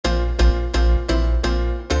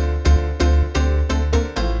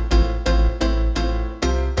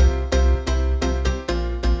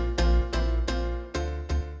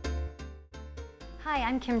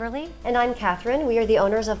Kimberly. And I'm Catherine. We are the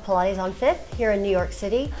owners of Pilates on 5th here in New York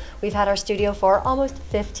City. We've had our studio for almost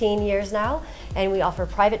 15 years now, and we offer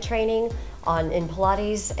private training in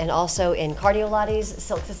Pilates and also in cardiolates,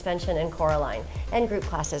 silk suspension, and Coraline, and group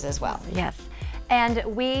classes as well. Yes. And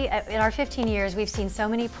we, in our 15 years, we've seen so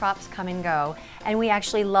many props come and go, and we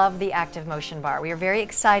actually love the ActivMotion bar. We are very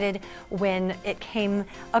excited when it came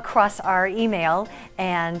across our email,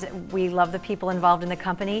 and we love the people involved in the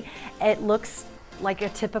company. It looks like a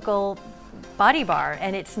typical body bar,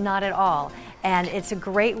 and it's not at all. And it's a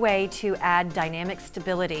great way to add dynamic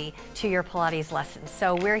stability to your Pilates lessons.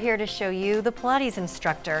 So we're here to show you, the Pilates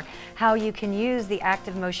instructor, how you can use the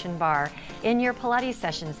ActivMotion bar in your Pilates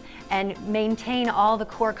sessions and maintain all the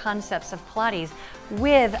core concepts of Pilates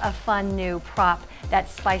with a fun new prop that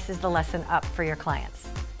spices the lesson up for your clients.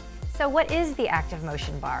 So what is the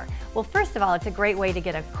ActivMotion bar? Well, first of all, it's a great way to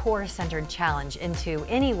get a core-centered challenge into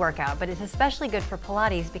any workout, but it's especially good for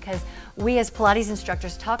Pilates because we as Pilates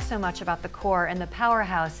instructors talk so much about the core and the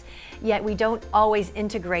powerhouse, yet we don't always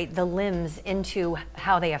integrate the limbs into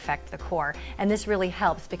how they affect the core. And this really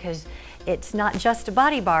helps because it's not just a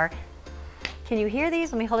body bar. Can you hear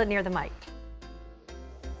these? Let me hold it near the mic.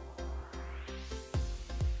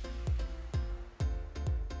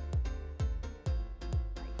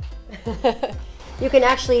 You can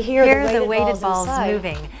actually hear the weighted balls inside.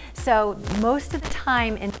 moving. So most of the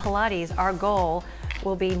time in Pilates, our goal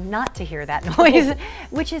will be not to hear that noise,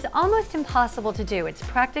 which is almost impossible to do. It's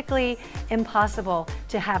practically impossible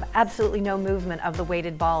to have absolutely no movement of the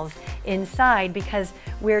weighted balls inside because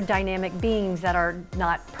we're dynamic beings that are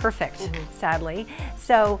not perfect, sadly.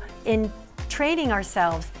 So in training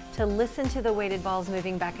ourselves to listen to the weighted balls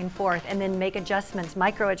moving back and forth and then make adjustments,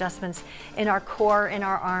 micro adjustments in our core, in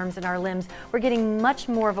our arms, and our limbs, we're getting much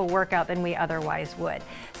more of a workout than we otherwise would.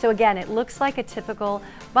 So again, it looks like a typical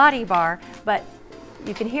body bar, but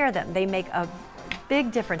you can hear them. They make a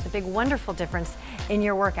big difference, a big wonderful difference in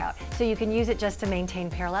your workout. So you can use it just to maintain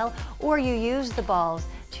parallel, or you use the balls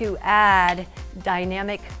to add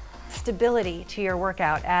dynamic stability to your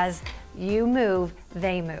workout. As you move,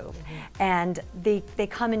 they move. And they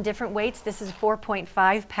come in different weights. This is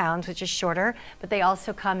 4.5 pounds, which is shorter, but they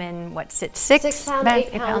also come in, what, 6 pounds,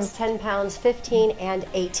 8 pounds, 10 pounds, 15, and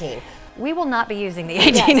 18. We will not be using the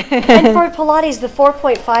 18. Yes. And for Pilates, the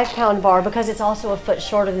 4.5 pound bar, because it's also a foot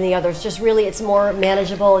shorter than the others, just really it's more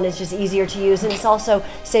manageable and it's just easier to use, and it's also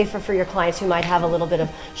safer for your clients who might have a little bit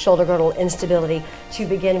of shoulder girdle instability to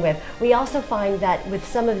begin with. We also find that with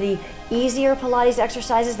some of the easier Pilates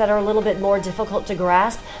exercises that are a little bit more difficult to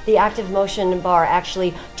grasp, the ActivMotion bar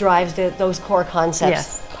actually drives those core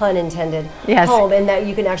concepts, pun intended, home, and that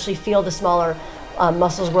you can actually feel the smaller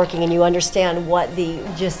muscles working and you understand what the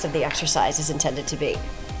gist of the exercise is intended to be.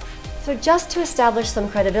 So just to establish some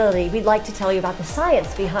credibility, we'd like to tell you about the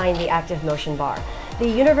science behind the ActivMotion bar. The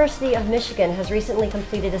University of Michigan has recently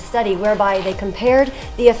completed a study whereby they compared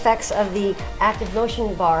the effects of the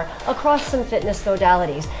ActivMotion bar across some fitness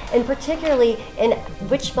modalities, and particularly in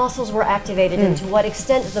which muscles were activated and to what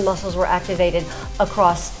extent the muscles were activated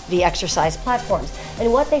across the exercise platforms.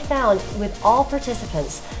 And what they found with all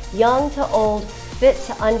participants, young to old, fit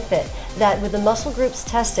to unfit, that with the muscle groups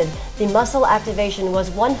tested, the muscle activation was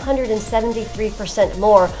 173%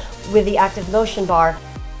 more with the ActivMotion bar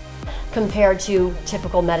compared to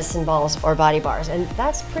typical medicine balls or body bars, and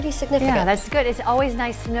that's pretty significant. Yeah, that's good. It's always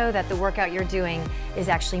nice to know that the workout you're doing is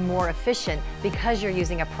actually more efficient because you're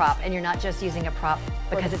using a prop and you're not just using a prop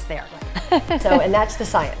because it's there. And that's the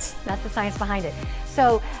science. That's the science behind it.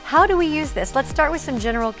 So how do we use this? Let's start with some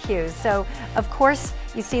general cues. So of course,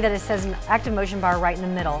 you see that it says an ActivMotion bar right in the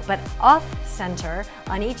middle, but off center,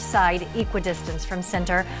 on each side, equidistance from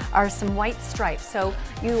center, are some white stripes. So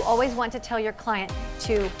you always want to tell your client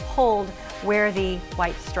to hold where the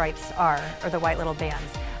white stripes are, or the white little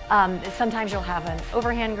bands. Sometimes you'll have an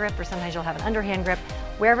overhand grip, or sometimes you'll have an underhand grip.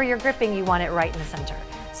 Wherever you're gripping, you want it right in the center.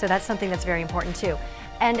 So that's something that's very important too.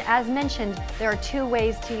 And as mentioned, there are two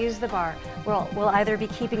ways to use the bar. We'll either be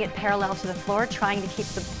keeping it parallel to the floor, trying to keep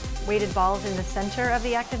the weighted balls in the center of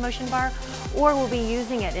the ActivMotion bar, or we'll be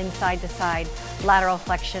using it in side-to-side lateral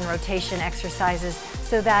flexion, rotation exercises,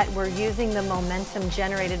 so that we're using the momentum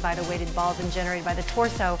generated by the weighted balls and generated by the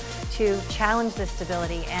torso to challenge the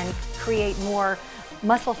stability and create more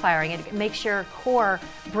muscle firing. It makes your core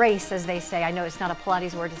brace, as they say. I know it's not a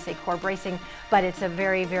Pilates word to say core bracing, but it's a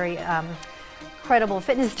very, very credible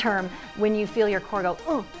fitness term when you feel your core go,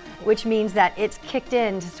 oh, which means that it's kicked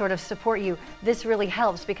in to sort of support you. This really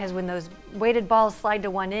helps because when those weighted balls slide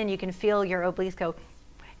to one end, you can feel your obliques go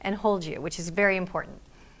and hold you, which is very important.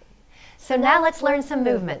 So now let's learn some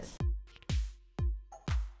movements.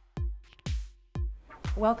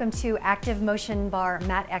 Welcome to Active Motion Bar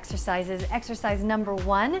mat exercises. Exercise number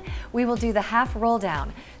 1, we will do the half roll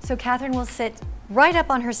down. So Catherine will sit right up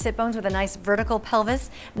on her sit bones with a nice vertical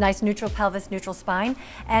pelvis, nice neutral pelvis, neutral spine,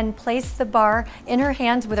 and place the bar in her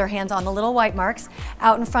hands with her hands on the little white marks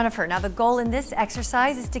out in front of her. Now the goal in this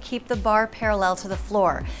exercise is to keep the bar parallel to the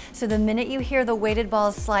floor. So the minute you hear the weighted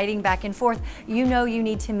balls sliding back and forth, you know you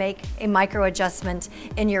need to make a micro adjustment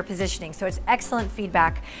in your positioning. So it's excellent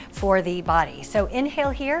feedback for the body. So inhale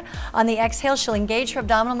here. On the exhale, she'll engage her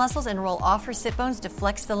abdominal muscles and roll off her sit bones to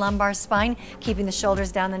flex the lumbar spine, keeping the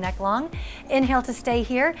shoulders down, the neck long. Inhale to stay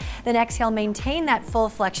here, then exhale, maintain that full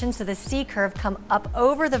flexion so the C curve come up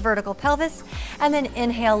over the vertical pelvis, and then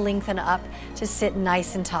inhale, lengthen up to sit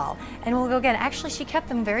nice and tall. And we'll go again. Actually, she kept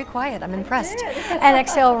them very quiet. I'm impressed. And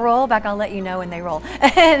exhale, roll back. I'll let you know when they roll.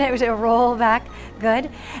 And it was a roll back, good.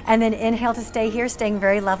 And then inhale to stay here, staying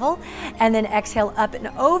very level, and then exhale up and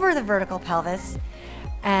over the vertical pelvis,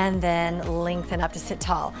 and then lengthen up to sit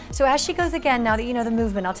tall. So as she goes again, now that you know the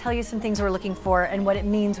movement, I'll tell you some things we're looking for and what it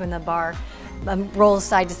means when the bar rolls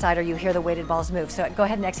side to side or you hear the weighted balls move. So go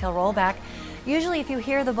ahead and exhale, roll back. Usually if you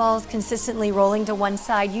hear the balls consistently rolling to one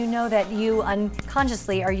side, you know that you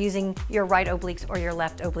unconsciously are using your right obliques or your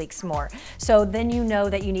left obliques more. So then you know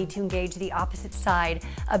that you need to engage the opposite side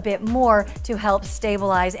a bit more to help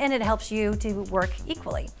stabilize, and it helps you to work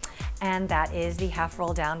equally. And that is the half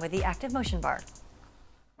roll down with the Active Motion bar.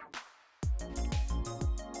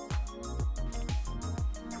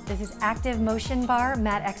 This is Active Motion Bar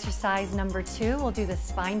mat exercise number 2. We'll do the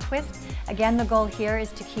spine twist. Again, the goal here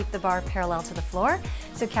is to keep the bar parallel to the floor.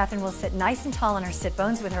 So Catherine will sit nice and tall on her sit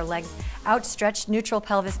bones with her legs outstretched, neutral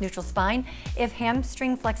pelvis, neutral spine. If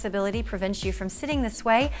hamstring flexibility prevents you from sitting this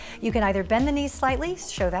way, you can either bend the knees slightly,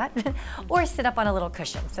 show that, or sit up on a little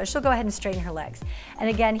cushion. So she'll go ahead and straighten her legs. And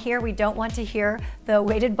again, here we don't want to hear the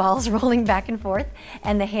weighted balls rolling back and forth,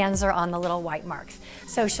 and the hands are on the little white marks.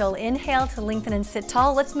 So she'll inhale to lengthen and sit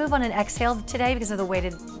tall. Let's move on an exhale today because of the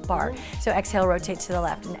weighted bar. So exhale, rotate to the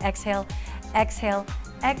left, and exhale, exhale,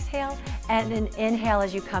 exhale, and then inhale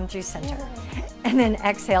as you come through center. And then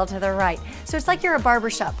exhale to the right. So it's like you're a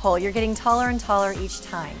barbershop pole. You're getting taller and taller each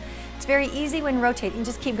time. It's very easy when rotating.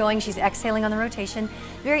 Just keep going. She's exhaling on the rotation.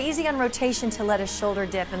 Very easy on rotation to let a shoulder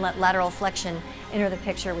dip and let lateral flexion enter the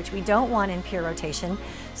picture, which we don't want in pure rotation.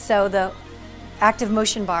 So the Active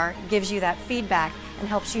Motion bar gives you that feedback and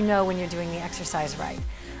helps you know when you're doing the exercise right.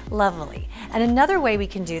 Lovely. And another way we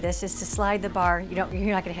can do this is to slide the bar, you're not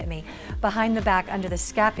going to hit me, behind the back under the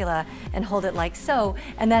scapula and hold it like so.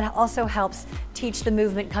 And that also helps teach the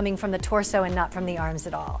movement coming from the torso and not from the arms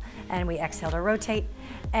at all. And we exhale to rotate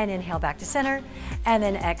and inhale back to center, and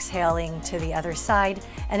then exhaling to the other side.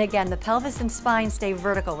 And again, the pelvis and spine stay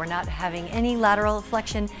vertical. We're not having any lateral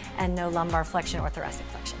flexion and no lumbar flexion or thoracic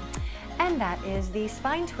flexion. And that is the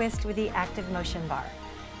spine twist with the Active Motion bar.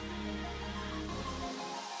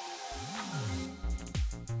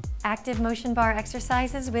 Active Motion bar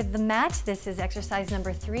exercises with the mat. This is exercise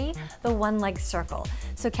number 3, the one-leg circle.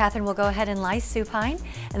 So Catherine will go ahead and lie supine,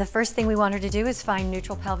 and the first thing we want her to do is find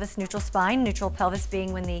neutral pelvis, neutral spine, neutral pelvis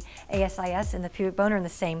being when the ASIS and the pubic bone are in the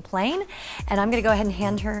same plane. And I'm going to go ahead and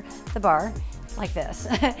hand her the bar like this,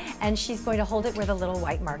 and she's going to hold it where the little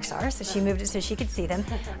white marks are, so she moved it so she could see them.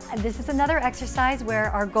 And this is another exercise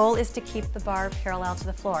where our goal is to keep the bar parallel to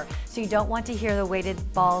the floor, so you don't want to hear the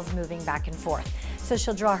weighted balls moving back and forth. So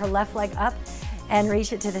she'll draw her left leg up and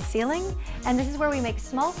reach it to the ceiling, and this is where we make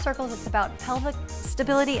small circles. It's about pelvic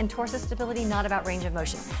stability and torso stability, not about range of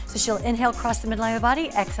motion. So she'll inhale across the midline of the body,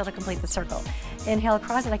 exhale to complete the circle. Inhale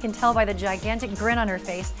across, and I can tell by the gigantic grin on her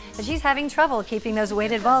face that she's having trouble keeping those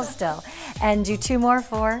weighted balls still. And do 2 more,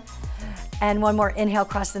 4, and 1 more. Inhale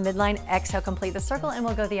across the midline, exhale, complete the circle, and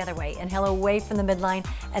we'll go the other way. Inhale away from the midline,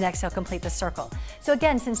 and exhale, complete the circle. So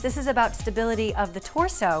again, since this is about stability of the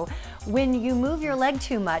torso, when you move your leg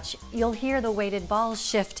too much, you'll hear the weighted balls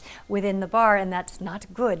shift within the bar, and that's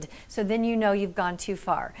not good. So then you know you've gone too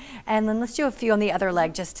far. And then let's do a few on the other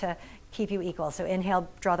leg just to keep you equal. So inhale,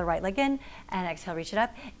 draw the right leg in, and exhale, reach it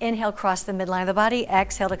up. Inhale, cross the midline of the body.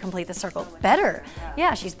 Exhale to complete the circle. Better.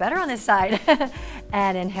 Yeah, she's better on this side.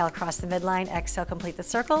 And inhale, cross the midline. Exhale, complete the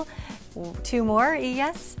circle. 2 more,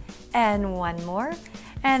 yes. And 1 more.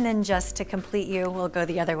 And then just to complete you, we'll go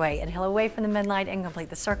the other way. Inhale away from the midline and complete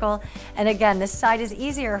the circle. And again, this side is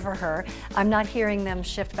easier for her. I'm not hearing them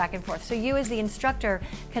shift back and forth. So you as the instructor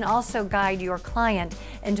can also guide your client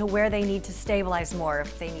into where they need to stabilize more,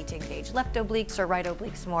 if they need to engage left obliques or right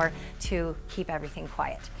obliques more to keep everything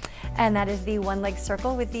quiet. And that is the one-leg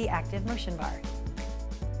circle with the Active Motion bar.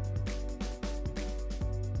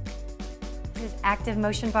 This is active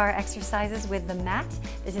motion bar exercises with the mat.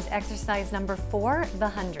 This is exercise number 4, the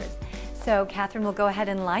 100. So Catherine will go ahead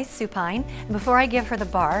and lie supine. And before I give her the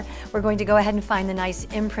bar, we're going to go ahead and find the nice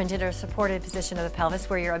imprinted or supported position of the pelvis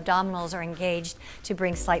where your abdominals are engaged to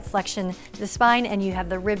bring slight flexion to the spine and you have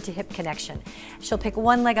the rib to hip connection. She'll pick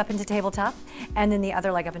one leg up into tabletop and then the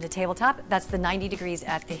other leg up into tabletop. That's the 90 degrees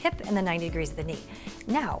at the hip and the 90 degrees at the knee.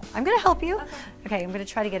 Now, I'm gonna help you. Okay, I'm gonna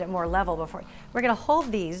try to get it more level before. We're gonna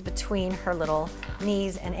hold these between her little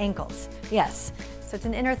knees and ankles. Yes, so it's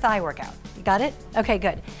an inner thigh workout. You got it? Okay,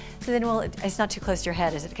 good. So then it's not too close to your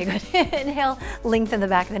head, is it? Okay, good. Inhale, lengthen the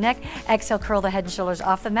back of the neck. Exhale, curl the head and shoulders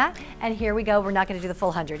off the mat. And here we go, we're not gonna do the full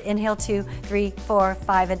 100. Inhale, 2, 3, 4,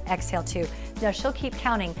 5, and exhale, 2. Now she'll keep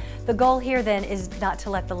counting. The goal here then is not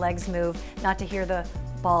to let the legs move, not to hear the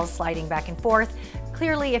balls sliding back and forth.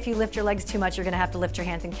 Clearly, if you lift your legs too much, you're gonna have to lift your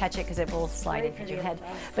hands and catch it because it will slide into your head.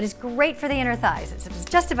 But it's great for the inner thighs. I was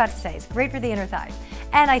just about to say, it's great for the inner thighs.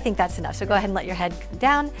 And I think that's enough. So go ahead and let your head come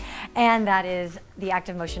down. And that is the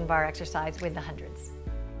active motion bar exercise with the 100s.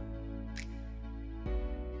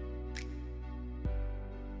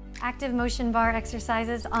 Active motion bar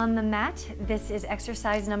exercises on the mat. This is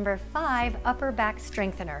exercise number 5, upper back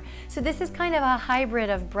strengthener. So this is kind of a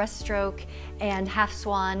hybrid of breaststroke and half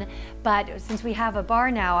swan, but since we have a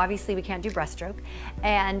bar now, obviously we can't do breaststroke.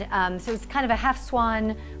 And so it's kind of a half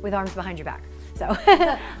swan with arms behind your back. So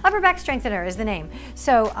upper back strengthener is the name.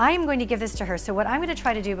 So I'm going to give this to her. So what I'm going to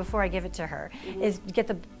try to do before I give it to her is get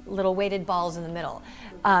the little weighted balls in the middle.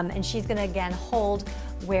 And she's going to again hold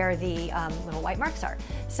where the little white marks are.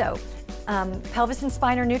 So pelvis and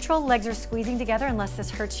spine are neutral, legs are squeezing together. Unless this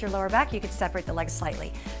hurts your lower back, you could separate the legs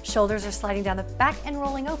slightly. Shoulders are sliding down the back and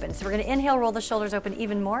rolling open. So we're going to inhale, roll the shoulders open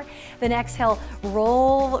even more. Then exhale,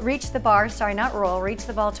 roll, reach the bar, sorry, not roll, reach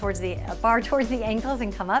the ball towards the bar towards the ankles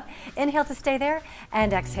and come up. Inhale to stay there,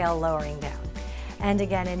 and exhale, lowering down. And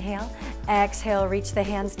again, inhale, exhale, reach the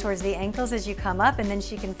hands towards the ankles as you come up, and then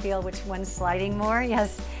she can feel which one's sliding more.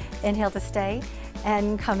 Yes, inhale to stay,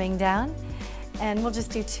 and coming down. And we'll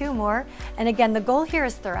just do 2 more. And again, the goal here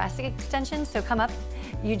is thoracic extension, so come up.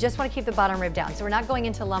 You just want to keep the bottom rib down. So we're not going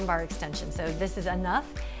into lumbar extension, so this is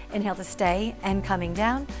enough. Inhale to stay, and coming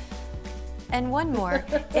down. And one more.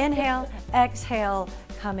 Inhale, exhale,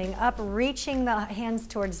 coming up, reaching the hands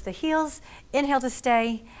towards the heels. Inhale to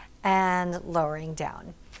stay, and lowering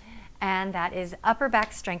down. And that is upper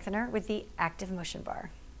back strengthener with the active motion bar.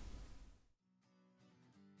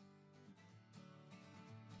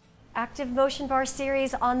 Active motion bar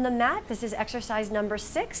series on the mat. This is exercise number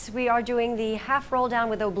 6. We are doing the half roll down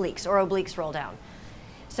with obliques, or obliques roll down.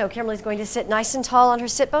 So Kimberly's going to sit nice and tall on her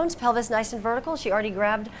sit bones, pelvis nice and vertical. She already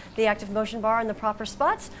grabbed the active motion bar in the proper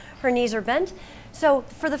spots. Her knees are bent. So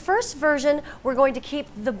for the first version, we're going to keep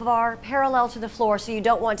the bar parallel to the floor so you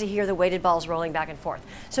don't want to hear the weighted balls rolling back and forth.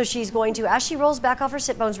 So she's going to, as she rolls back off her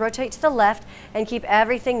sit bones, rotate to the left and keep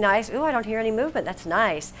everything nice. Ooh, I don't hear any movement. That's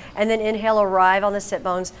nice. And then inhale, arrive on the sit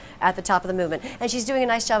bones at the top of the movement. And she's doing a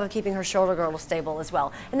nice job of keeping her shoulder girdle stable as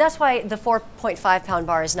well. And that's why the 4.5 pound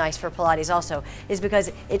bar is nice for Pilates also, is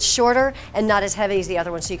because it's shorter and not as heavy as the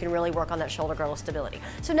other one, so you can really work on that shoulder girdle stability.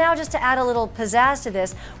 So now just to add a little pizzazz to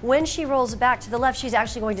this, when she rolls back to the left, she's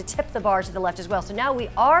actually going to tip the bar to the left as well. So now we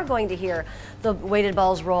are going to hear the weighted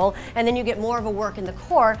balls roll, and then you get more of a work in the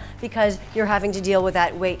core because you're having to deal with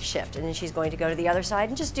that weight shift. And then she's going to go to the other side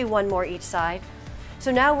and just do 1 more each side. So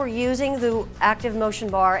now we're using the active motion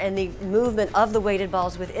bar and the movement of the weighted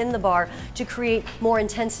balls within the bar to create more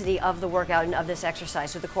intensity of the workout and of this exercise,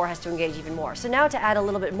 so the core has to engage even more. So now to add a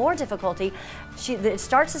little bit more difficulty, it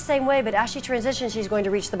starts the same way, but as she transitions, she's going to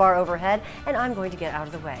reach the bar overhead, and I'm going to get out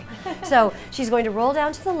of the way. So she's going to roll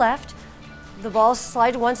down to the left, the balls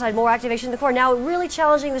slide to one side, more activation in the core. Now really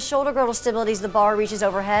challenging the shoulder girdle stability as the bar reaches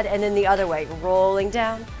overhead, and then the other way, rolling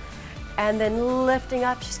down. And then lifting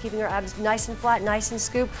up, she's keeping her abs nice and flat, nice and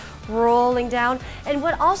scoop, rolling down. And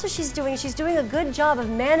what also she's doing a good job of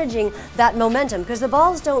managing that momentum, because the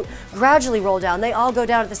balls don't gradually roll down, they all go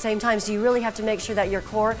down at the same time, so you really have to make sure that your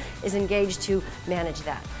core is engaged to manage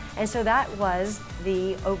that. And so that was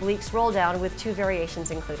the obliques roll down with 2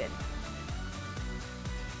 variations included.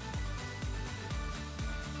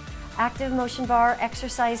 Active motion bar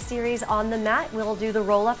exercise series on the mat. We'll do the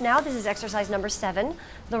roll up now. This is exercise number 7,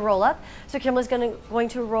 the roll up. So Kimberly's going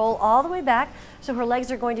to roll all the way back. So her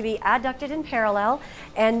legs are going to be adducted and parallel.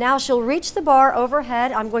 And now she'll reach the bar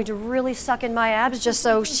overhead. I'm going to really suck in my abs just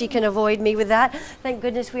so she can avoid me with that. Thank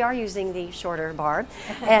goodness we are using the shorter bar.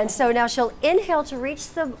 And so now she'll inhale to reach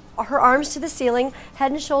the her arms to the ceiling,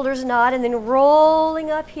 head and shoulders nod, and then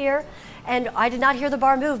rolling up here. And I did not hear the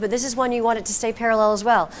bar move, but this is when you want it to stay parallel as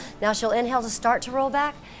well. Now she'll inhale to start to roll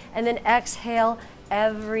back, and then exhale,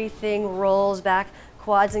 everything rolls back,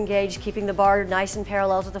 quads engaged, keeping the bar nice and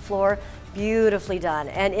parallel to the floor. Beautifully done.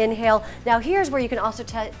 And inhale. Now here's where you can also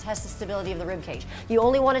test the stability of the rib cage. You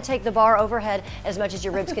only want to take the bar overhead as much as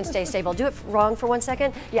your ribs can stay stable. Do it wrong for 1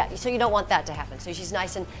 second. Yeah, so you don't want that to happen. So she's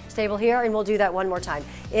nice and stable here, and we'll do that one more time.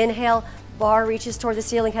 Inhale. Bar reaches toward the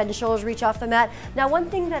ceiling, head and shoulders reach off the mat. Now one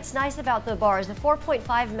thing that's nice about the bar is the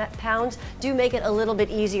 4.5 pounds do make it a little bit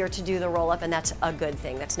easier to do the roll up, and that's a good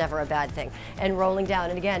thing. That's never a bad thing. And rolling down,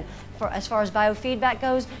 and again, as far as biofeedback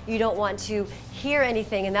goes, you don't want to hear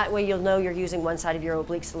anything, and that way you'll know you're using one side of your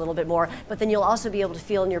obliques a little bit more, but then you'll also be able to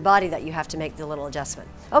feel in your body that you have to make the little adjustment.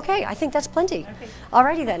 Okay, I think that's plenty. Okay.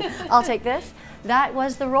 Alrighty then, I'll take this. That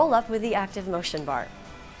was the roll up with the ActivMotion bar.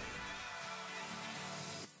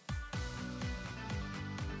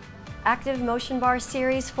 ActivMotion bar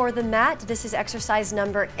series for the mat. This is exercise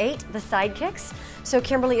number 8, the side kicks. So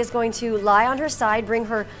Kimberly is going to lie on her side, bring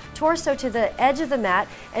her torso to the edge of the mat,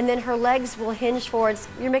 and then her legs will hinge forwards.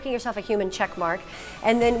 You're making yourself a human check mark.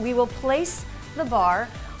 And then we will place the bar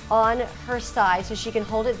on her side so she can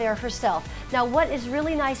hold it there herself. Now what is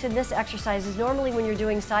really nice in this exercise is normally when you're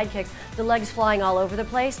doing side kicks, the legs flying all over the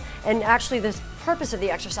place, and actually the purpose of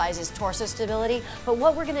the exercise is torso stability, but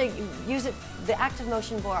what we're going to use the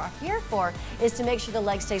ActivMotion bar here for is to make sure the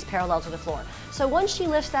leg stays parallel to the floor. So once she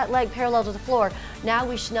lifts that leg parallel to the floor, now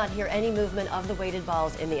we should not hear any movement of the weighted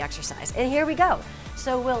balls in the exercise. And here we go.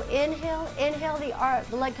 So we'll inhale,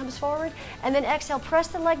 the leg comes forward, and then exhale, press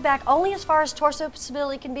the leg back only as far as torso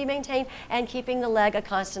stability can be maintained and keeping the leg a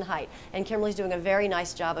constant height. And Kimberly's doing a very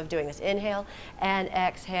nice job of doing this. Inhale and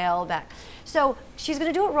exhale back. So she's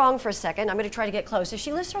going to do it wrong for a second. I'm going to try to get close. If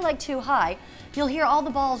she lifts her leg too high, you'll hear all the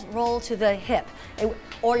balls roll to the hip,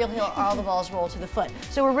 or you'll hear all the balls roll to the foot.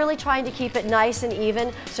 So we're really trying to keep it nice and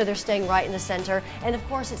even so they're staying right in the center. And of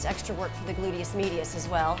course it's extra work for the gluteus medius as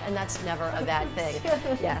well, and that's never a bad thing.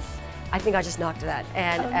 Yes, I think I just knocked that.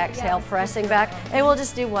 And exhale, yes. Pressing back, and we'll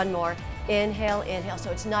just do one more. Inhale, inhale,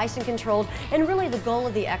 so it's nice and controlled, and really the goal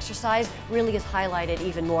of the exercise really is highlighted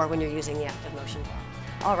even more when you're using the ActivMotion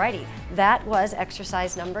bar. Alrighty, that was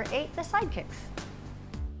exercise number 8, the side kicks.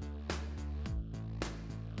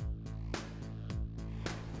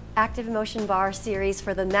 ActivMotion bar series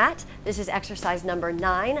for the mat. This is exercise number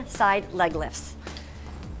 9, side leg lifts.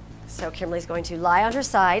 So Kimberly's going to lie on her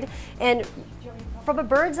side, and from a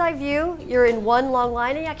bird's eye view, you're in one long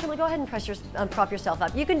line. And yeah, Kimberly, go ahead and prop yourself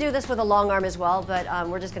up. You can do this with a long arm as well, but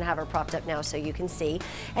we're just going to have her propped up now so you can see.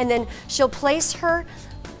 And then she'll place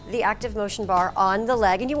the ActivMotion bar on the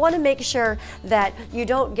leg, and you want to make sure that you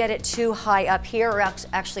don't get it too high up here, or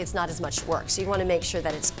actually it's not as much work. So you want to make sure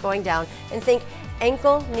that it's going down, and think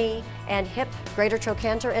ankle, knee, and hip, greater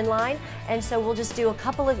trochanter in line. And so we'll just do a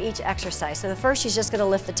couple of each exercise. So the first, she's just going to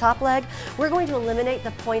lift the top leg. We're going to eliminate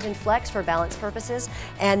the point and flex for balance purposes,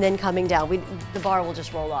 and then coming down. The bar will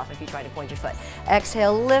just roll off if you try to point your foot.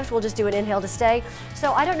 Exhale, lift. We'll just do an inhale to stay.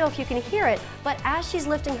 So I don't know if you can hear it, but as she's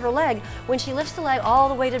lifting her leg, when she lifts the leg, all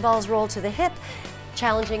the weighted balls roll to the hip,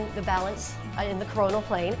 challenging the balance in the coronal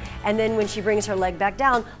plane, and then when she brings her leg back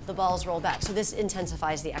down, the balls roll back. So this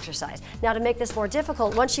intensifies the exercise. Now to make this more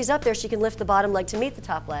difficult, once she's up there, she can lift the bottom leg to meet the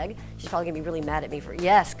top leg. She's probably gonna be really mad at me for,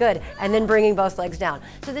 yes, good, and then bringing both legs down.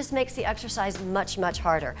 So this makes the exercise much, much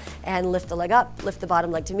harder. And lift the leg up, lift the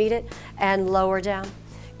bottom leg to meet it, and lower down.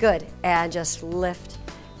 Good, and just lift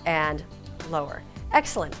and lower.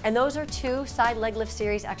 Excellent, and those are 2 side leg lift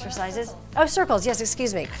series exercises. Oh, circles, yes,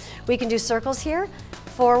 excuse me. We can do circles here,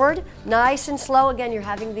 forward, nice and slow. Again, you're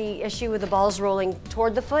having the issue with the balls rolling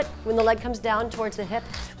toward the foot. When the leg comes down towards the hip,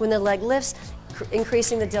 when the leg lifts,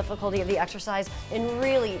 increasing the difficulty of the exercise, and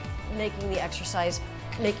really making the exercise,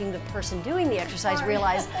 making the person doing the exercise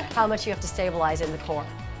realize how much you have to stabilize in the core.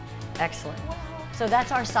 Excellent. So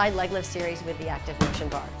that's our side leg lift series with the ActivMotion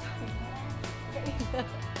bar.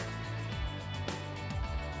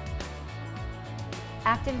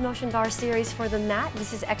 ActivMotion bar series for the mat.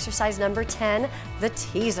 This is exercise number 10, the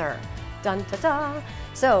teaser. Dun da da.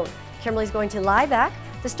 So Kimberly's going to lie back.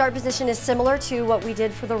 The start position is similar to what we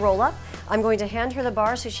did for the roll-up. I'm going to hand her the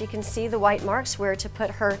bar so she can see the white marks where to put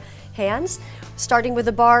her hands. Starting with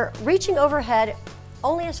the bar, reaching overhead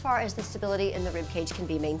only as far as the stability in the rib cage can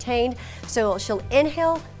be maintained. So she'll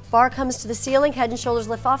inhale, bar comes to the ceiling, head and shoulders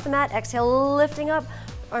lift off the mat, exhale, lifting up,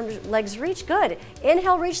 legs reach, good.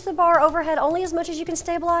 Inhale, reach the bar overhead only as much as you can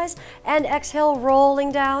stabilize, and exhale,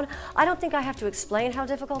 rolling down. I don't think I have to explain how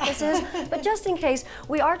difficult this is, but just in case,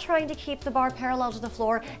 we are trying to keep the bar parallel to the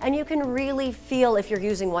floor, and you can really feel if you're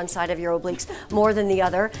using one side of your obliques more than the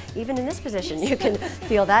other. Even in this position, you can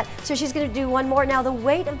feel that. So she's gonna do one more. Now, the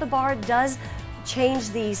weight of the bar does change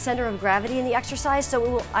the center of gravity in the exercise, so it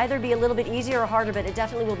will either be a little bit easier or harder, but it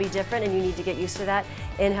definitely will be different, and you need to get used to that.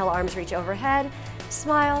 Inhale, arms reach overhead,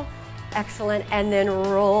 smile, excellent, and then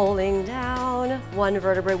rolling down one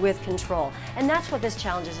vertebrae with control. And that's what this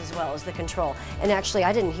challenge is as well, is the control. And actually,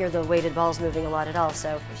 I didn't hear the weighted balls moving a lot at all,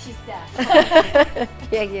 so. She's deaf.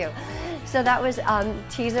 Yeah, you. So that was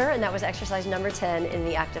teaser, and that was exercise number 10 in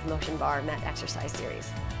the ActivMotion bar mat exercise series.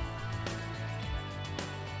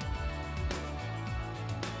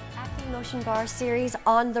 ActivMotion bar series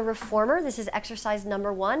on the reformer. This is exercise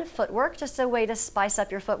number 1, footwork, just a way to spice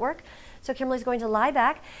up your footwork. So Kimberly's going to lie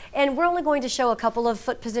back, and we're only going to show a couple of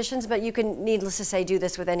foot positions, but you can, needless to say, do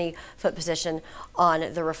this with any foot position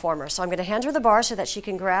on the reformer. So I'm going to hand her the bar so that she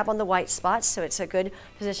can grab on the white spots, so it's a good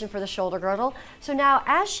position for the shoulder girdle. So now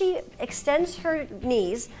as she extends her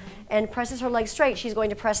knees and presses her legs straight, she's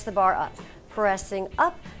going to press the bar up, pressing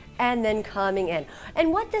up, and then coming in.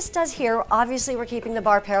 And what this does here, obviously we're keeping the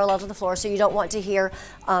bar parallel to the floor, so you don't want to hear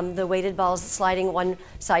the weighted balls sliding one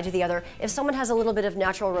side to the other. If someone has a little bit of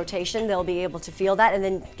natural rotation, they'll be able to feel that and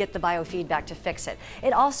then get the biofeedback to fix it.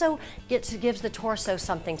 It also gives the torso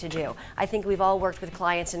something to do. I think we've all worked with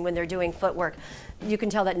clients, and when they're doing footwork, you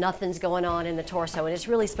can tell that nothing's going on in the torso, and it's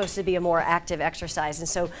really supposed to be a more active exercise. And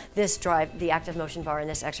so this drive, the ActivMotion bar in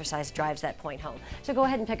this exercise, drives that point home. So go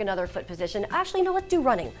ahead and pick another foot position. Actually, no, let's do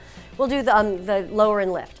running. We'll do the lower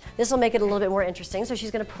and lift. This will make it a little bit more interesting. So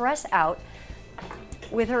she's going to press out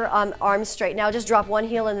with her arms straight. Now just drop one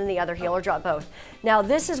heel and then the other heel, or drop both. Now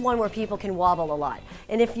this is one where people can wobble a lot.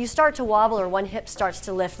 And if you start to wobble or one hip starts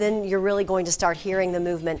to lift, then you're really going to start hearing the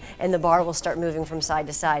movement, and the bar will start moving from side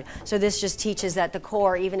to side. So this just teaches that the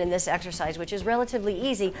core, even in this exercise, which is relatively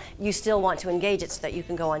easy, you still want to engage it so that you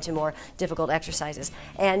can go on to more difficult exercises.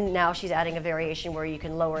 And now she's adding a variation where you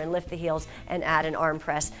can lower and lift the heels and add an arm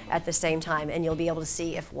press at the same time, and you'll be able to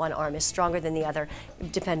see if one arm is stronger than the other,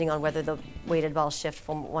 depending on whether the weighted balls shift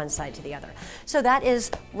from one side to the other. So that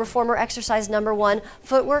is reformer exercise number 1,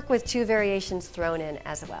 footwork with 2 variations thrown in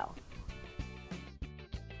as well.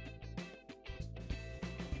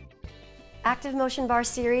 ActivMotion bar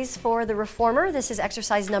series for the reformer. This is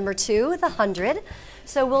exercise number 2, the 100.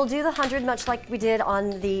 So we'll do the 100 much like we did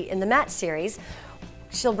on in the mat series.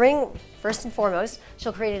 She'll bring, first and foremost,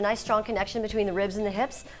 she'll create a nice strong connection between the ribs and the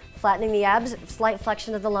hips, flattening the abs, slight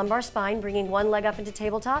flexion of the lumbar spine, bringing one leg up into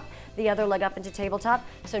tabletop, the other leg up into tabletop.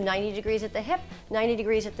 So 90 degrees at the hip, 90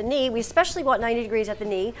 degrees at the knee. We especially want 90 degrees at the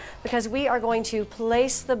knee because we are going to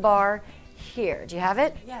place the bar here. Do you have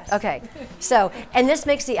it? Yes. Okay. So, and this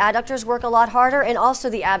makes the adductors work a lot harder, and also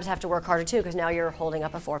the abs have to work harder too, because now you're holding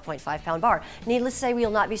up a 4.5-pound bar. Needless to say, we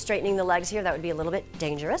will not be straightening the legs here. That would be a little bit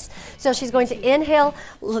dangerous. So she's going to inhale,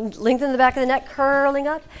 lengthen the back of the neck, curling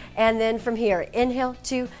up, and then from here, inhale,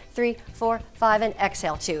 2, 3, 4, 5, and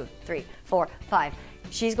exhale, 2, 3, 4, 5.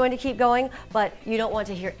 She's going to keep going, but you don't want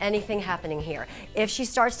to hear anything happening here. If she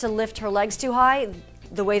starts to lift her legs too high,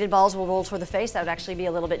 the weighted balls will roll toward the face. That would actually be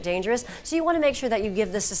a little bit dangerous. So you want to make sure that you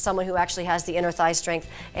give this to someone who actually has the inner thigh strength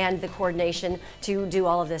and the coordination to do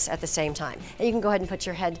all of this at the same time. And you can go ahead and put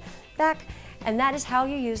your head back. And that is how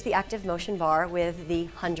you use the ActivMotion bar with the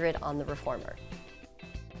 100 on the reformer.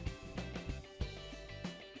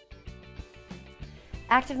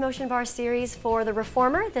 ActivMotion bar series for the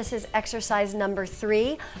reformer. This is exercise number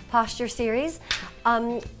 3, posture series.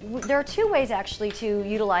 There are 2 ways actually to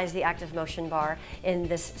utilize the ActivMotion bar in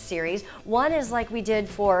this series. One is like we did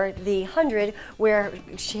for the 100, where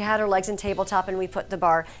she had her legs in tabletop and we put the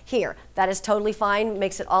bar here. That is totally fine,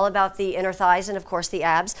 makes it all about the inner thighs and of course the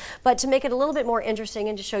abs. But to make it a little bit more interesting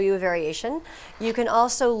and to show you a variation, you can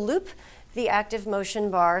also loop the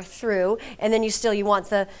ActivMotion bar through, and then you want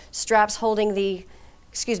the straps holding the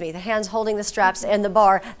hands holding the straps and the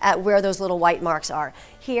bar at where those little white marks are.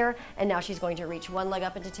 Here, and now she's going to reach one leg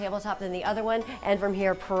up into tabletop, then the other one, and from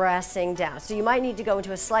here pressing down. So you might need to go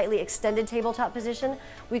into a slightly extended tabletop position.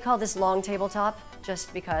 We call this long tabletop,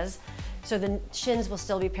 just because. So the shins will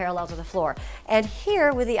still be parallel to the floor. And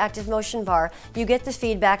here with the ActivMotion bar, you get the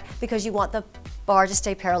feedback because you want the bar to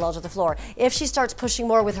stay parallel to the floor. If she starts pushing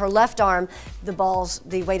more with her left arm,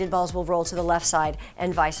 the weighted balls will roll to the left side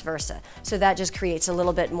and vice versa. So that just creates a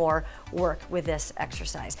little bit more work with this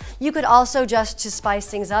exercise. You could also, just to spice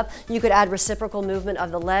things up, you could add reciprocal movement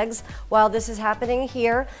of the legs while this is happening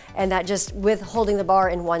here, and that just with holding the bar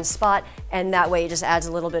in one spot, and that way it just adds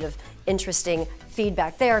a little bit of interesting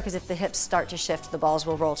feedback there, because if the hips start to shift, the balls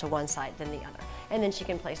will roll to one side then the other. And then she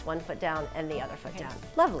can place one foot down and the other foot down.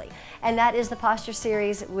 Lovely. And that is the posture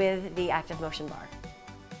series with the ActivMotion bar.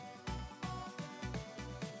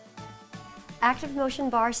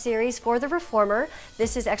 ActivMotion bar series for the reformer.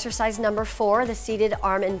 This is exercise number 4, the seated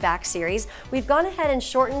arm and back series. We've gone ahead and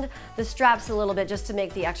shortened the straps a little bit just to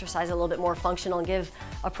make the exercise a little bit more functional and give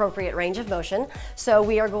appropriate range of motion. So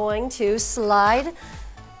we are going to slide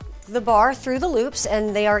the bar through the loops,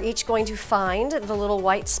 and they are each going to find the little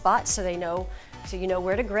white spot so you know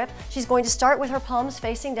where to grip. She's going to start with her palms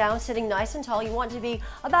facing down, sitting nice and tall. You want to be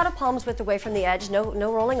about a palm's width away from the edge, no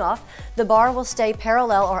rolling off. The bar will stay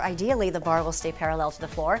parallel, or ideally the bar will stay parallel to the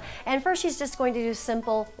floor. And first she's just going to do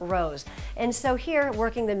simple rows. And so here,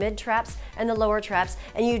 working the mid traps and the lower traps,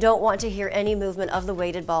 and you don't want to hear any movement of the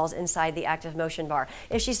weighted balls inside the ActivMotion bar.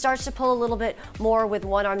 If she starts to pull a little bit more with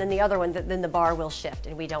one arm than the other one, then the bar will shift,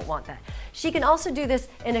 and we don't want that. She can also do this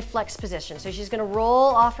in a flex position. So she's going to roll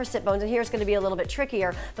off her sit bones, and here it's going to be a little bit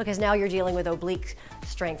trickier because now you're dealing with oblique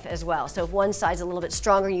strength as well. So if one side's a little bit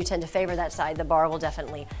stronger, you tend to favor that side, the bar will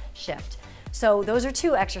definitely shift. So those are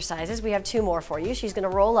 2 exercises. We have 2 more for you. She's going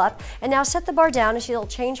to roll up and now set the bar down, and she'll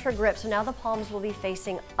change her grip. So now the palms will be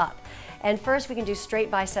facing up. And first we can do straight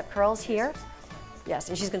bicep curls here. Yes,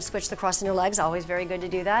 and she's going to switch the cross in her legs. Always very good to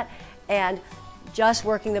do that. And just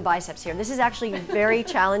working the biceps here. This is actually very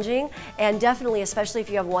challenging, and definitely, especially if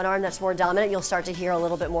you have one arm that's more dominant, you'll start to hear a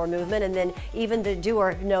little bit more movement, and then even the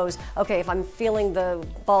doer knows, okay, if I'm feeling the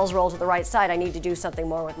balls roll to the right side, I need to do something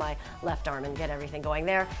more with my left arm and get everything going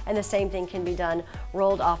there. And the same thing can be done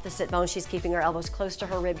rolled off the sit bone. She's keeping her elbows close to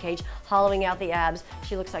her rib cage, hollowing out the abs.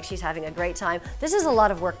 She looks like she's having a great time. This is a lot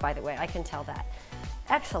of work, by the way, I can tell that.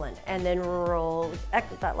 Excellent. And then roll,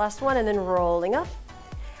 that last one, and then rolling up.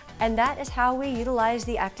 And that is how we utilize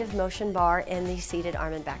the ActivMotion bar in the seated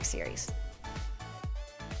arm and back series.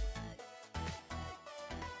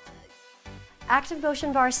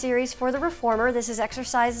 ActivMotion bar series for the reformer. This is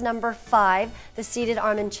exercise number 5, the seated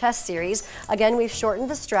arm and chest series. Again, we've shortened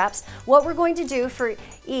the straps. What we're going to do for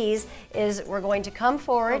ease is we're going to come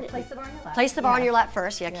forward. Place the bar on your lap. Place the bar on your lap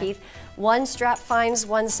first, yeah, Keith. One strap finds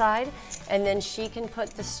one side, and then she can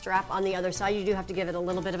put the strap on the other side. You do have to give it a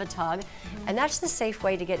little bit of a tug, and that's the safe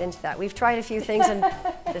way to get into that. We've tried a few things, and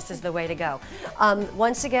this is the way to go.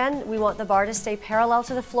 Once again, we want the bar to stay parallel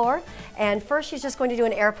to the floor, and first she's just going to do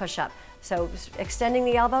an air push-up. So extending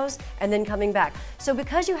the elbows and then coming back. So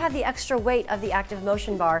because you have the extra weight of the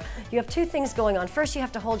ActivMotion bar, you have 2 things going on. First, you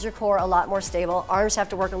have to hold your core a lot more stable. Arms have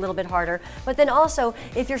to work a little bit harder. But then also,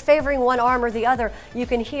 if you're favoring one arm or the other, you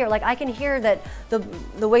can hear, like I can hear that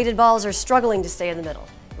the weighted balls are struggling to stay in the middle.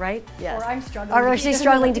 Right? Yes. Or I'm struggling. Or she's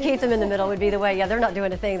struggling to keep them in the middle would be the way. Yeah, they're not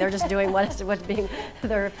doing a thing. They're just doing what's being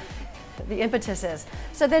the impetus is.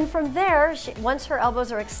 So then from there, once her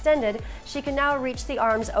elbows are extended, she can now reach the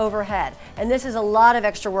arms overhead. And this is a lot of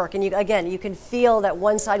extra work. And again, you can feel that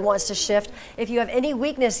one side wants to shift. If you have any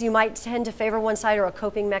weakness, you might tend to favor one side or a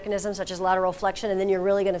coping mechanism such as lateral flexion, and then you're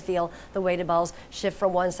really going to feel the weighted balls shift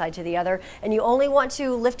from one side to the other. And you only want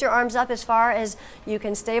to lift your arms up as far as you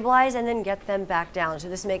can stabilize and then get them back down. So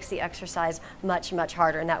this makes the exercise much, much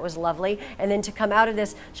harder, and that was lovely. And then to come out of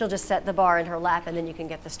this, she'll just set the bar in her lap, and then you can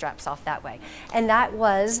get the straps off that way. And that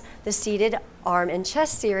was the seated arm and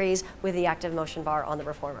chest series with the ActivMotion bar on the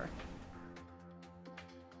reformer.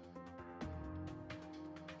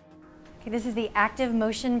 Okay, this is the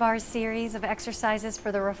ActivMotion bar series of exercises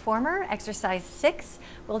for the reformer. Exercise 6,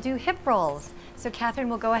 we'll do hip rolls. So Catherine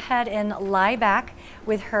will go ahead and lie back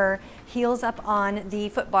with her heels up on the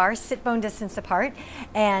foot bar, sit bone distance apart,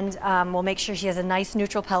 and we'll make sure she has a nice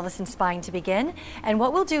neutral pelvis and spine to begin. And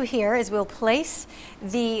what we'll do here is we'll place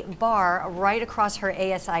the bar right across her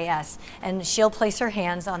ASIS, and she'll place her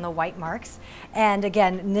hands on the white marks. And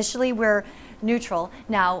again, initially we're neutral.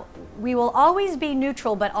 Now, we will always be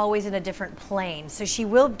neutral, but always in a different plane. So she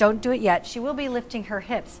will, don't do it yet, she will be lifting her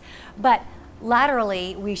hips, but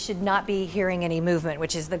laterally we should not be hearing any movement,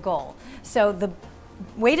 which is the goal. So the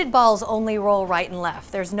weighted balls only roll right and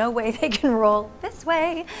left. There's no way they can roll this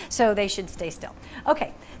way, so they should stay still.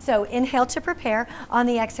 Okay, So inhale to prepare. On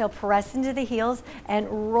the exhale, press into the heels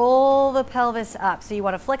and roll the pelvis up. So you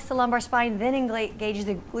want to flex the lumbar spine, then engage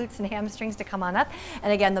the glutes and hamstrings to come on up.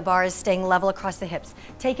 And again, the bar is staying level across the hips.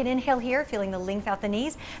 Take an inhale here, feeling the length out the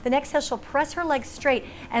knees. The next exhale, she'll press her legs straight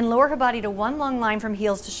and lower her body to one long line from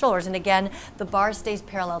heels to shoulders. And again, the bar stays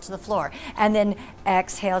parallel to the floor. And then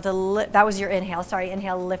exhale to lift, that was your inhale, sorry,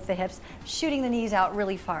 inhale, lift the hips, shooting the knees out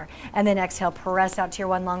really far. And then exhale, press out to your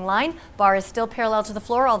one long line. Bar is still parallel to the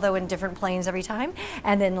floor, although in different planes every time.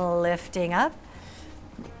 And then lifting up.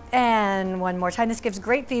 And one more time. This gives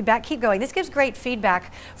great feedback. Keep going. This gives great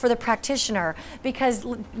feedback for the practitioner, because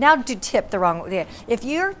now do tip the wrong way. If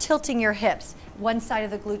you're tilting your hips, one side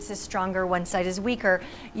of the glutes is stronger, one side is weaker,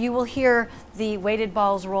 you will hear the weighted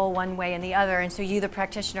balls roll one way and the other, and so you, the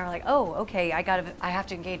practitioner, are like, oh, okay, I have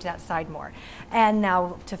to engage that side more. And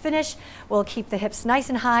now to finish, we'll keep the hips nice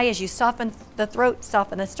and high as you soften the throat,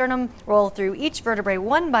 soften the sternum, roll through each vertebrae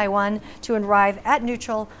one by one to arrive at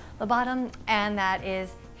neutral, the bottom, and that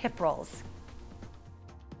is hip rolls.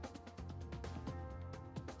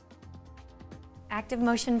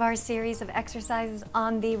 ActivMotion bar series of exercises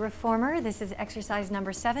on the reformer. This is exercise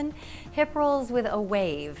number 7. Hip rolls with a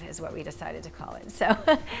wave is what we decided to call it. So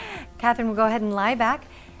Catherine will go ahead and lie back.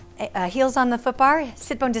 Heels on the foot bar,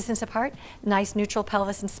 sit bone distance apart, nice neutral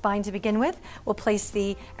pelvis and spine to begin with. We'll place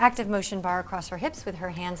the ActivMotion bar across her hips with her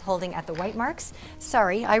hands holding at the white marks.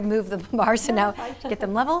 Sorry, I moved the bar, so now get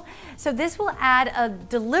them level. So this will add a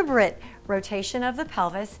deliberate rotation of the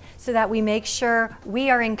pelvis so that we make sure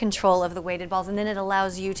we are in control of the weighted balls, and then it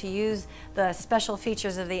allows you to use the special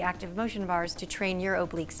features of the ActivMotion bars to train your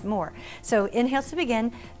obliques more. So inhales to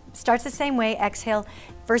begin. Starts the same way. Exhale,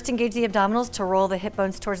 first engage the abdominals to roll the hip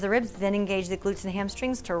bones towards the ribs, then engage the glutes and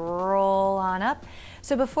hamstrings to roll on up.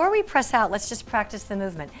 So before we press out, let's just practice the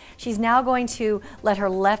movement. She's now going to let her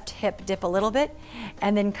left hip dip a little bit,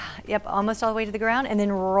 and then, yep, almost all the way to the ground, and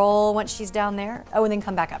then roll once she's down there. Oh, and then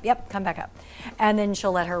come back up. Yep, come back up. And then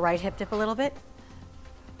she'll let her right hip dip a little bit,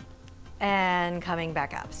 and coming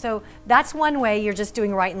back up. So that's one way. You're just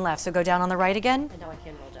doing right and left. So go down on the right again. And now I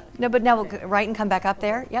can roll down. No, but now we'll go right and come back up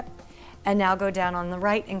there. Yep. And now go down on the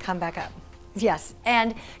right and come back up. Yes.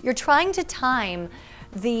 And you're trying to time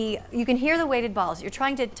you can hear the weighted balls. You're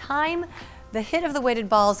trying to time the hit of the weighted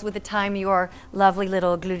balls with the time your lovely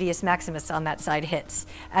little gluteus maximus on that side hits,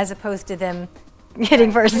 as opposed to them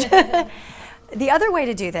hitting first. The other way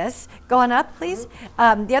to do this, go on up, please.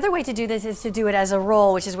 The other way to do this is to do it as a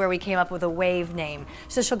roll, which is where we came up with a wave name.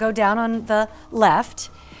 So she'll go down on the left.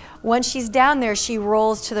 Once she's down there, she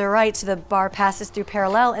rolls to the right, so the bar passes through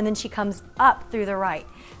parallel, and then she comes up through the right.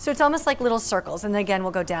 So it's almost like little circles. And then again,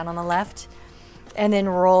 we'll go down on the left, and then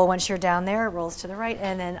roll once you're down there, rolls to the right,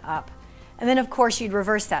 and then up. And then, of course, you'd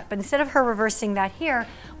reverse that. But instead of her reversing that here,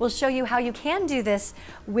 we'll show you how you can do this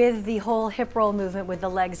with the whole hip roll movement with the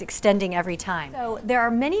legs extending every time. So there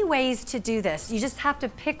are many ways to do this. You just have to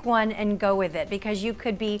pick one and go with it, because you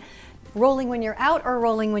could be rolling when you're out or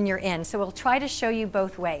rolling when you're in. So we'll try to show you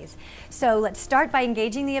both ways. So let's start by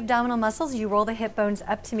engaging the abdominal muscles. You roll the hip bones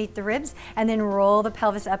up to meet the ribs, and then roll the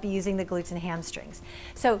pelvis up using the glutes and hamstrings.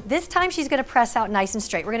 So this time she's going to press out nice and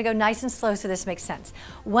straight. We're going to go nice and slow so this makes sense.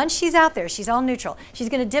 Once she's out there, she's all neutral. She's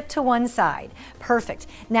going to dip to one side. Perfect.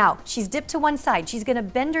 Now she's dipped to one side. She's going to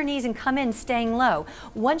bend her knees and come in staying low.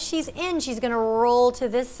 Once she's in, she's going to roll to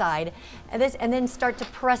this side and then start to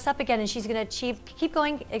press up again, and she's going to keep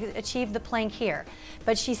going, achieve the plank here,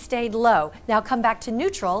 but she stayed low. Now come back to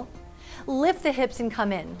neutral, lift the hips and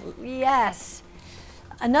come in. Yes.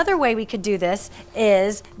 Another way we could do this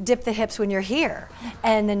is dip the hips when you're here,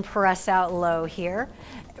 and then press out low here,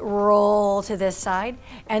 roll to this side,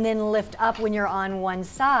 and then lift up when you're on one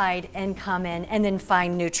side and come in, and then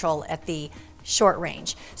find neutral at the short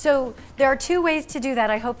range. So there are two ways to do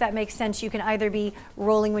that. I hope that makes sense. You can either be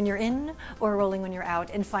rolling when you're in or rolling when you're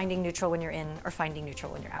out, and finding neutral when you're in or finding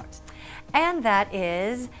neutral when you're out. And that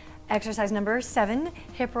is exercise number 7,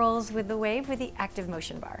 hip rolls with the wave with the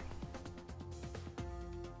ActivMotion bar.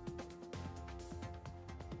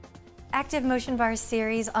 ActivMotion bar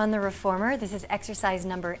series on the reformer. This is exercise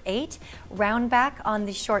number 8, round back on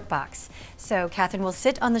the short box. So Catherine will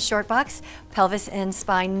sit on the short box, pelvis and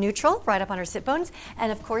spine neutral, right up on her sit bones,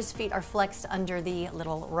 and of course feet are flexed under the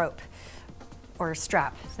little rope. Or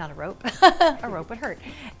strap, it's not a rope. A rope would hurt.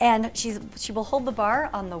 And she will hold the bar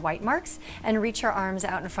on the white marks and reach her arms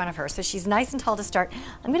out in front of her. So she's nice and tall to start.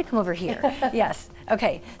 I'm gonna come over here. Yes,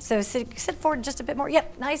 okay. So sit forward just a bit more.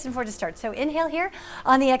 Yep, nice and forward to start. So inhale here.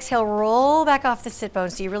 On the exhale, roll back off the sit bone.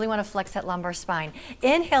 So you really wanna flex that lumbar spine.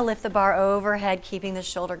 Inhale, lift the bar overhead, keeping the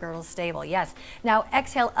shoulder girdle stable. Yes. Now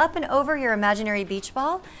exhale up and over your imaginary beach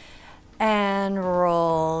ball. and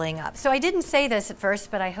rolling up. So I didn't say this at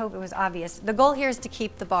first, but I hope it was obvious. The goal here is to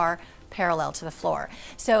keep the bar parallel to the floor.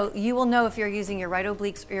 So you will know if you're using your right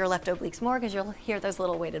obliques or your left obliques more, because you'll hear those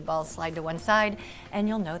little weighted balls slide to one side, and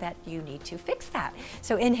you'll know that you need to fix that.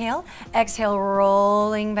 So inhale, exhale,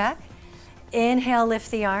 rolling back. Inhale,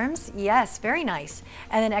 lift the arms. Yes, very nice.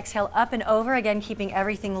 And then exhale up and over, again, keeping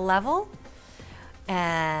everything level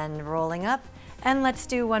and rolling up. And let's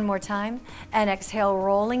do one more time. And exhale,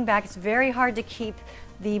 rolling back. It's very hard to keep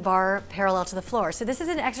the bar parallel to the floor. So this is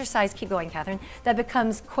an exercise, keep going, Catherine, that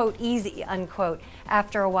becomes, quote, easy, unquote,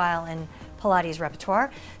 after a while in Pilates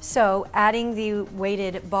repertoire. So adding the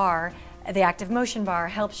weighted bar, the ActivMotion bar,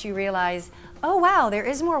 helps you realize, oh wow, there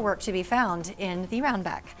is more work to be found in the round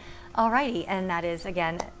back. Alrighty, and that is,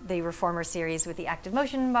 again, the Reformer series with the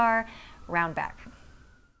ActivMotion bar, round back.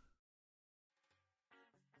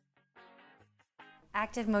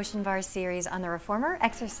 ActivMotion bar series on the Reformer,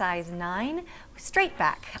 exercise 9, straight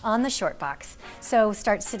back on the short box. So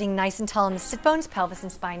start sitting nice and tall in the sit bones, pelvis and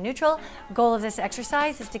spine neutral. Goal of this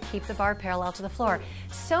exercise is to keep the bar parallel to the floor.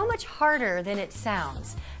 So much harder than it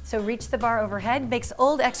sounds. So reach the bar overhead, makes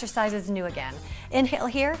old exercises new again. Inhale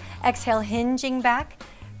here, exhale, hinging back.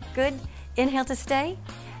 Good. Inhale to stay,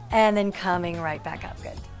 and then coming right back up.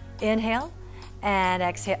 Good. Inhale, and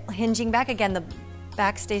exhale, hinging back. Again, the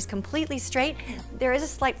back stays completely straight. There is a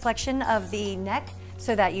slight flexion of the neck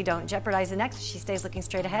so that you don't jeopardize the neck. She stays looking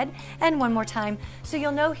straight ahead. And one more time. So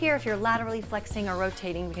you'll know here if you're laterally flexing or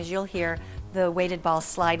rotating, because you'll hear the weighted ball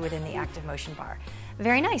slide within the ActivMotion bar.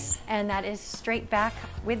 Very nice. And that is straight back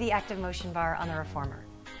with the ActivMotion bar on the Reformer.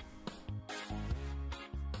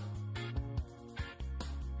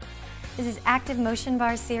 This is ActivMotion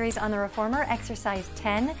bar series on the Reformer, exercise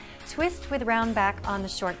 10, twist with round back on the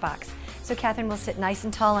short box. So Catherine will sit nice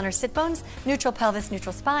and tall on her sit bones, neutral pelvis,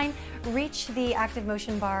 neutral spine, reach the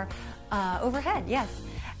ActivMotion bar overhead, yes.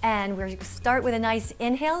 And we're going to start with a nice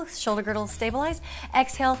inhale, shoulder girdle stabilized.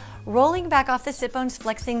 Exhale, rolling back off the sit bones,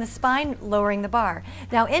 flexing the spine, lowering the bar.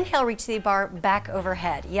 Now inhale, reach the bar back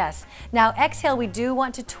overhead, yes. Now exhale, we do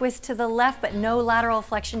want to twist to the left, but no lateral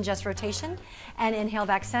flexion, just rotation. And inhale,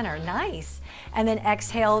 back center, nice. And then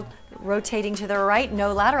exhale, rotating to the right,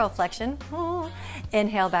 no lateral flexion.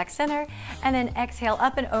 Inhale, back center. And then exhale,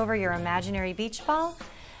 up and over your imaginary beach ball,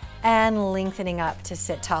 and lengthening up to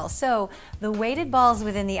sit tall. So the weighted balls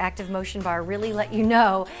within the ActivMotion bar really let you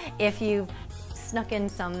know if you've snuck in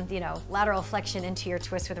some, lateral flexion into your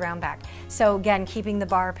twist with round back. So again, keeping the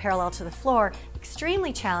bar parallel to the floor,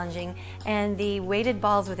 extremely challenging, and the weighted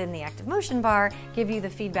balls within the ActivMotion bar give you the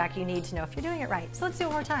feedback you need to know if you're doing it right. So let's do it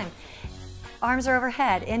one more time. Arms are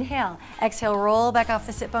overhead. Inhale. Exhale, roll back off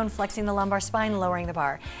the sit bone, flexing the lumbar spine, lowering the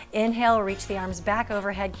bar. Inhale, reach the arms back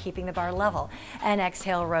overhead, keeping the bar level. And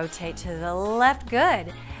exhale, rotate to the left.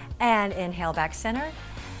 Good. And inhale, back center.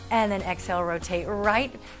 And then exhale, rotate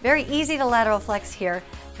right. Very easy to lateral flex here.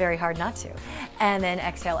 Very hard not to. And then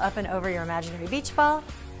exhale, up and over your imaginary beach ball.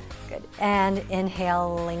 Good. And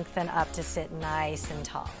inhale, lengthen up to sit nice and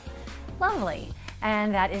tall. Lovely.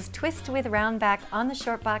 And that is twist with round back on the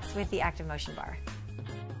short box with the ActivMotion bar.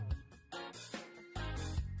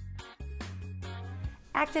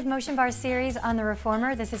 ActivMotion bar series on the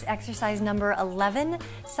Reformer. This is exercise number 11,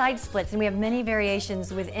 side splits, and we have many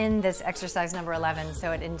variations within this exercise number 11,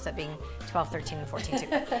 so it ends up being 12, 13, and 14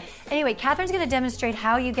 too. Anyway, Catherine's going to demonstrate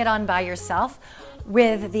how you get on by yourself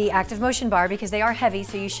with the ActivMotion bar, because they are heavy,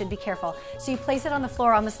 so you should be careful. So you place it on the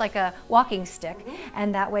floor almost like a walking stick,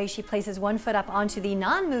 and that way she places one foot up onto the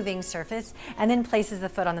non-moving surface and then places the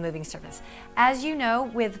foot on the moving surface. As you know,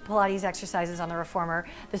 with Pilates exercises on the Reformer,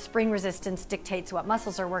 the spring resistance dictates what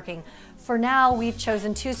muscles are working. For now, we've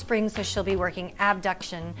chosen 2 springs, so she'll be working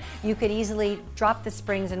abduction. You could easily drop the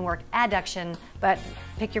springs and work adduction, but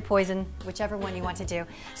pick your poison, whichever one you want to do.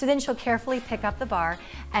 So then she'll carefully pick up the bar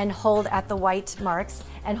and hold at the white marks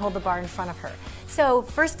and hold the bar in front of her. So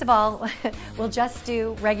first of all, we'll just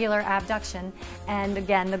do regular abduction. And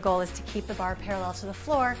again, the goal is to keep the bar parallel to the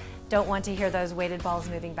floor. Don't want to hear those weighted balls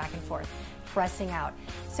moving back and forth. Pressing out.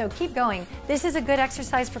 So keep going. This is a good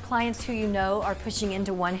exercise for clients who you know are pushing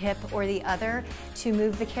into one hip or the other to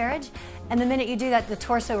move the carriage. And the minute you do that, the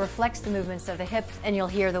torso reflects the movements of the hips, and you'll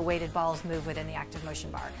hear the weighted balls move within the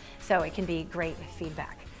ActivMotion bar. So it can be great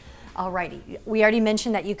feedback. Alrighty, we already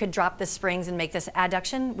mentioned that you could drop the springs and make this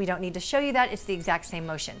adduction. We don't need to show you that, it's the exact same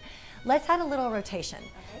motion. Let's add a little rotation.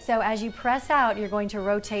 So as you press out, you're going to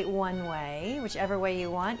rotate one way, whichever way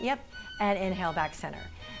you want, yep, and inhale, back center.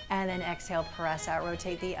 And then exhale, press out,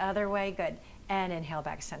 rotate the other way, good. And inhale,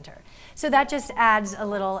 back center. So that just adds a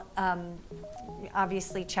little,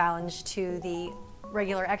 obviously, challenge to the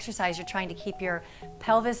regular exercise, you're trying to keep your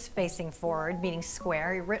pelvis facing forward, meaning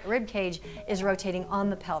square. Your rib cage is rotating on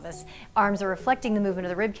the pelvis. Arms are reflecting the movement of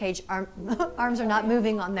the rib cage. Arms are not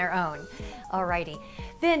moving on their own. Alrighty.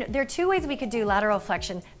 Then there are two ways we could do lateral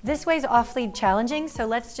flexion. This way is awfully challenging, so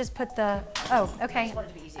let's just put the, oh, okay. I just want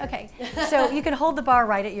it to be easier. Okay, so you can hold the bar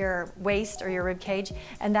right at your waist or your rib cage,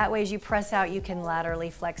 and that way as you press out, you can laterally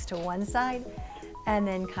flex to one side, and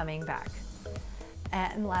then coming back.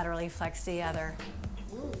 And laterally flex the other.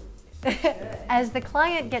 As the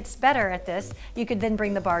client gets better at this, you could then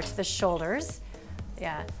bring the bar to the shoulders,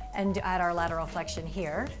 yeah, and add our lateral flexion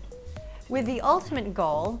here. With the ultimate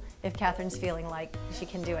goal, if Catherine's feeling like she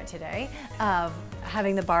can do it today, of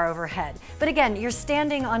having the bar overhead. But again, you're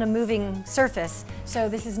standing on a moving surface, so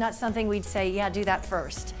this is not something we'd say, yeah, do that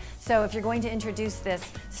first. So if you're going to introduce this,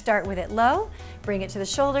 start with it low, bring it to the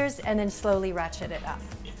shoulders, and then slowly ratchet it up.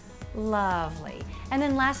 Lovely. And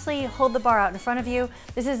then lastly, hold the bar out in front of you.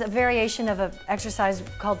 This is a variation of an exercise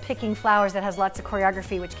called picking flowers that has lots of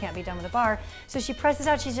choreography, which can't be done with a bar. So she presses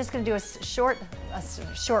out, she's just gonna do a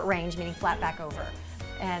short range, meaning flat back over.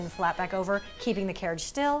 And flat back over, keeping the carriage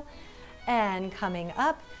still, and coming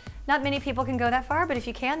up. Not many people can go that far, but if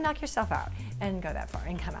you can, knock yourself out and go that far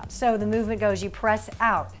and come out. So the movement goes, you press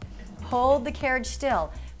out, hold the carriage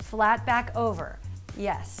still, flat back over.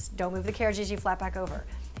 Yes, don't move the carriage as you flat back over.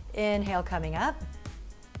 Inhale, coming up.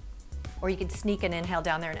 Or you could sneak an inhale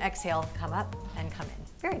down there and exhale, come up and come in.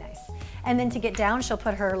 Very nice. And then to get down, she'll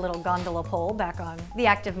put her little gondola pole back on the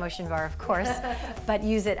ActivMotion bar, of course, but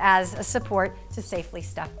use it as a support to safely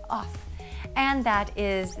step off. And that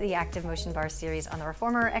is the ActivMotion bar series on the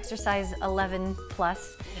reformer, exercise 11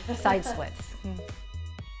 plus side splits.